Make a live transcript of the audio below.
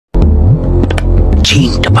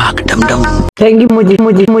Ching tabak dum dum. Thank you muji.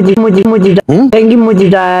 Thank you muji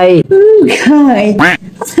dai.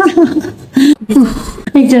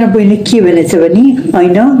 एकजना बहिनी के भनेछ भने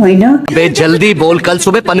हैन अबे जल्दी बोल कल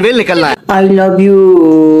सुबह पनवेल निकलना है। I love you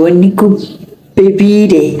Nikku baby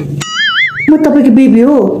रे म तपाईको बेबी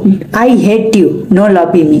हो I hate you no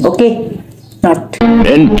love me okay not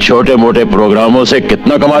in छोटे मोटे प्रोग्रामों से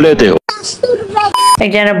कितना कमा लेते हो।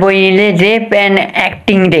 एकजना बहिनीले रेप एन्ड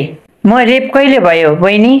एक्टिङ रे म रेप कहिले भयो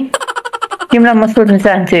बहिनी तिमीलाई म सोध्न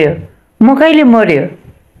चाहन्छु यो म कहिले मर्यो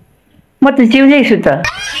म त जिउँदै छु त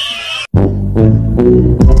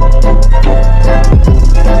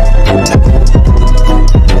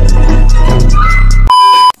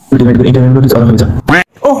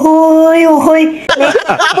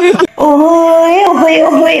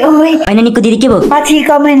हैन निक्कु दिदी के भयो माथि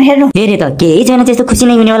कमेन्ट हेर्नु धेरै त केही छैन त्यस्तो खुसी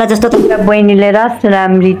नै हुनेवाला जस्तो त बहिनीले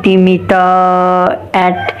राम्री तिमी त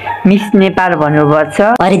मिस नेपाल भन्नुपर्छ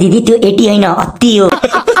अरे दिदी त्यो 80 हैन अति हो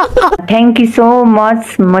थ्यांक यू सो मच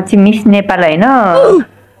म चाहिँ मिस नेपाल हैन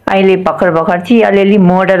अहिले भर्खर चाहिँ अलिअलि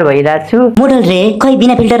मोडल भइरहेको छु मोडल रे खै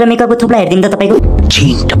बिना फिल्टर र मेकअपको थोप्ला हेर्दिन त तपाईको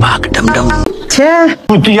Ching tabak dum dum. छ्या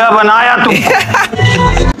कुतिया बनाया तू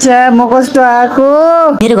छ्या म कस्तो आको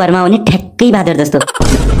मेरो घरमा आउने ठ्याक्कै बादर जस्तो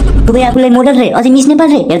तपाईँ आफूलाई मोडल रे अझै मिस नेपाल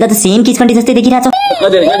रे हेर्दा त सेम किचकन्डी जस्तै देखिरहेछ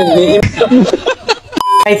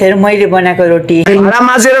गाइसहरु मैले बनाएको रोटी हरा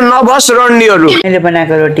माजेर नबस रन्डीहरु मैले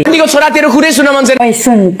बनाएको रोटी तिमीको छोरा तेरो कुरै सुन्न मन छैन ओइ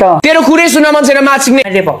सुन त तेरो कुरै सुन्न मन छैन माछिङ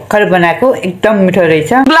मैले भर्खर बनाएको एकदम मिठो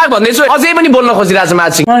रहेछ लाग भन्दै छु अझै पनि बोल्न खोजिरहेछ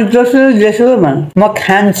माछिङ म जसो म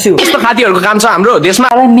खान्छु यस्तो खातीहरुको काम छ हाम्रो देशमा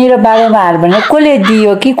मलाई मेरो बारेमा हाल भने कोले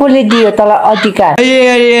दियो तल अधिकार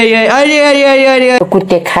अरे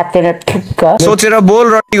कुत्ते खातेर ठुक्क सोचेर बोल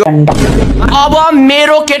रन्डीको अब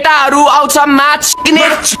मेरो केटाहरु आउँछ माछिने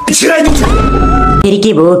फेरि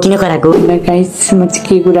के भयो किन कराको गाइस म चाहिँ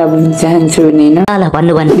के कुरा भन्न चाहन्छु भने हैन ल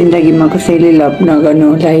भन्नु जिन्दगीमा कसैले लभ नगर्नु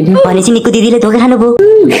होला हैन भनेपछि निक्कु दिदीले धोका खानु भयो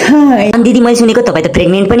अनि दिदी मैले सुनेको तपाई त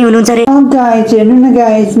प्रेग्नेन्ट पनि हुनुहुन्छ रे गाइस हेर्नु न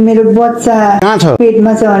गाइस मेरो बच्चा कहाँ छ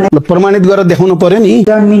पेटमा छ भने प्रमाणित गरेर देखाउनु पर्यो नि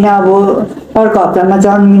जन्मिन अब अर्को हप्तामा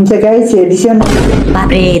जन्मिन्छ गाइस हेरिसन बाप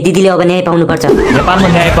रे दिदीले अब न्याय पाउनु पर्छ नेपालमा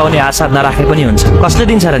न्याय पाउने आशा नराखे पनि हुन्छ कसले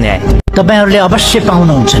दिन्छ र न्याय तपाईहरुले अवश्य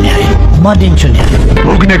पाउनुहुन्छ न्याय म दिन्छु न्याय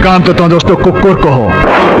भुक्ने काम त त जस्तो कुकुरको हो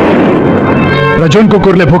र जुन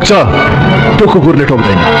कुकुरले भुक्छ त्यो कुकुरले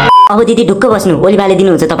ठोक्दैन अब दिदी ढुक्क बस्नु ओलीबाले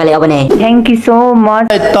दिनुहुन्छ तपाईले अब न्याय थ्यांक यू सो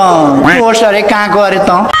मच त कोर्स अरे कहाँ गरे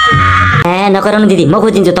त नकराउनु दिदी म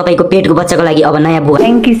खोजिन्छु तपाईको पेटको बच्चाको लागि अब नयाँ बुवा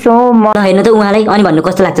थ्यांक यू सो मच हेर्नु त उहाँलाई अनि भन्नु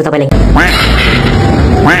कस्तो लाग्छ तपाईलाई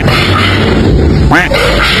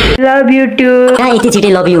लभ यु टु कहाँ यति छिटै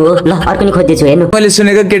लभ यु हो ल अर्को नि खोज्दै छु हेर्नु मैले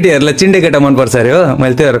सुनेको केटीहरुलाई चिन्डे केटा मन पर्छ अरे हो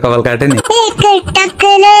मैले त्योहरु कपाल काटे नि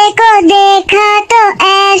टकलेको देखा तो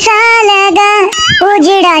ऐसा लगा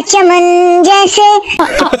उजड़ा चमन जैसे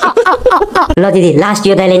ल दिदी लास्ट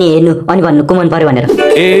यो दाइले नि हेर्नु अनि भन्नु को मन पर्यो भनेर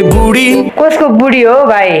ए बुढी कसको बुढी हो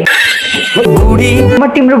भाइ बुढी म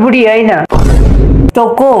तिम्रो बुढी हैन तो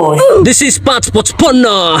को दिस इज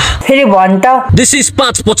 555 फेरि भन् त दिस इज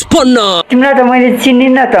 555 तिमीलाई त मैले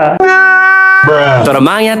चिनिन त तर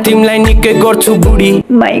माया तिमीलाई निकै गर्छु बुढी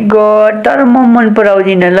माय गॉड तर म मन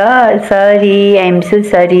पराउँदिन ल sorry I am so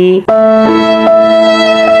sorry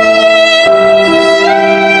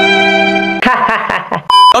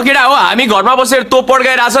केटा हो हामी घरमा बसेर तो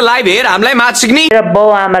पड्काइराछ लाइभ हेर हामीलाई माछ सिक्नी र बाउ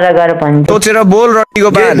आमालाई गएर भन्छ सोचेर बोल रटीको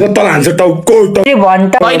बात बोतल हान्छ टाउको फेरि भन्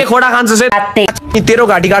त कहिले खोडा खान्छ से तेरो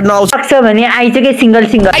घाटी काट्न आउँछ सक्छ भने आइज के सिंगल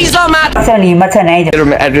आइज माछ छ नि म छ नि आइज मेरो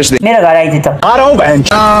एड्रेस दे मेरो घर आइज त आरौ भन्छ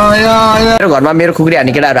मेरो घरमा मेरो खुकुरी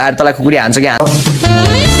हान्ने केटाहरु आएर तलाई खुकुरी हान्छ के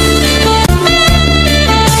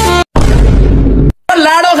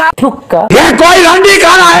लाडो खा ठुक्क यहाँ कोही रन्डी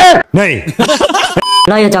खाना है नहीं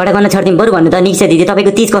ल यो झगडा गर्न छड्दिम बरु भन्नु त निकिसा दिदी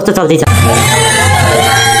तपाईको तीज कस्तो चल्दैछ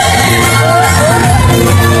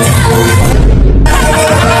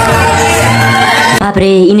बापरे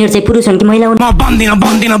यिनीहरु चाहिँ पुरुष हुन् कि महिला हुन् बन्दिन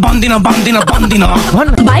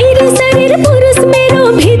बाहिर शरीर पुरुष मेरो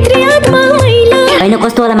भित्री आत्मा महिला हैन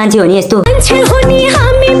कस्तो वाला मान्छे हो नि यस्तो मान्छे हो नि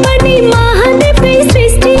हामी पनि महादेवकै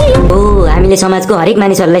सृष्टि ओ हामीले समाजको हरेक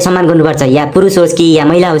मानिसहरुलाई सम्मान गर्नुपर्छ या पुरुष होस् कि या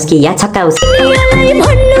महिला होस् कि या छक्का होस्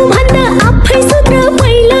भन्नु भन्दा आफै सुध्र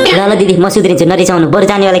पहिला ल दिदी म सुध्रिन्छु नरिसाउनु बरु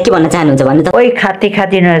जानेवाला के भन्न चाहनुहुन्छ भन्नु त ओइ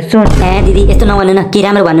खाती न सुन दिदी यस्तो नभन्नु न के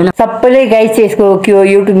राम्रो भन्नु न सबैले गाइस यसको के हो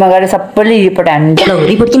युट्युबमा गएर सबैले रिपोर्ट हान्नु ल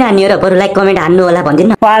रिपोर्ट किन हान्नु र बरु लाइक कमेन्ट हान्नु होला भन्दिन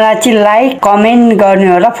न उहाँलाई चाहिँ लाइक कमेन्ट गर्नु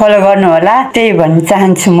होला फलो गर्नु होला त्यही भन्न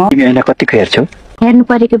चाहन्छु म तिमी हैन कतिको हेर्छौ हेर्नु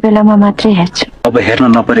परेको बेलामा मात्रै हेर्छु अब हेर्न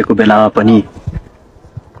नपरेको बेलामा पनि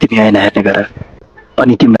तिमी हैन हेर्ने गर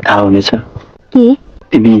अनि तिमीलाई थाहा हुनेछ के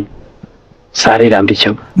तिमी साह्रै राम्री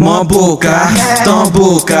छौ म बोका त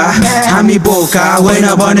बोका हामी बोका होइन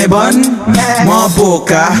भने भन् म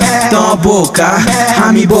बोका त बोका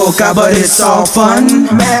हामी बोका बरे सफन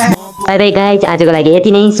बाई गाइज आजको लागि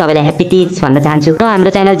यति नै सबैलाई ह्याप्पी तीज भन्न चाहन्छु र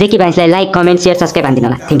हाम्रो च्यानल जेकी भाइसलाई लाइक कमेन्ट सेयर सब्स्क्राइब हान्दिनु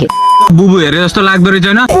होला थ्यांक यू बुबु हेरे जस्तो लाग्दो रहेछ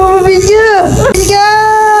हैन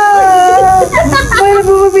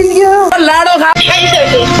लाडो खा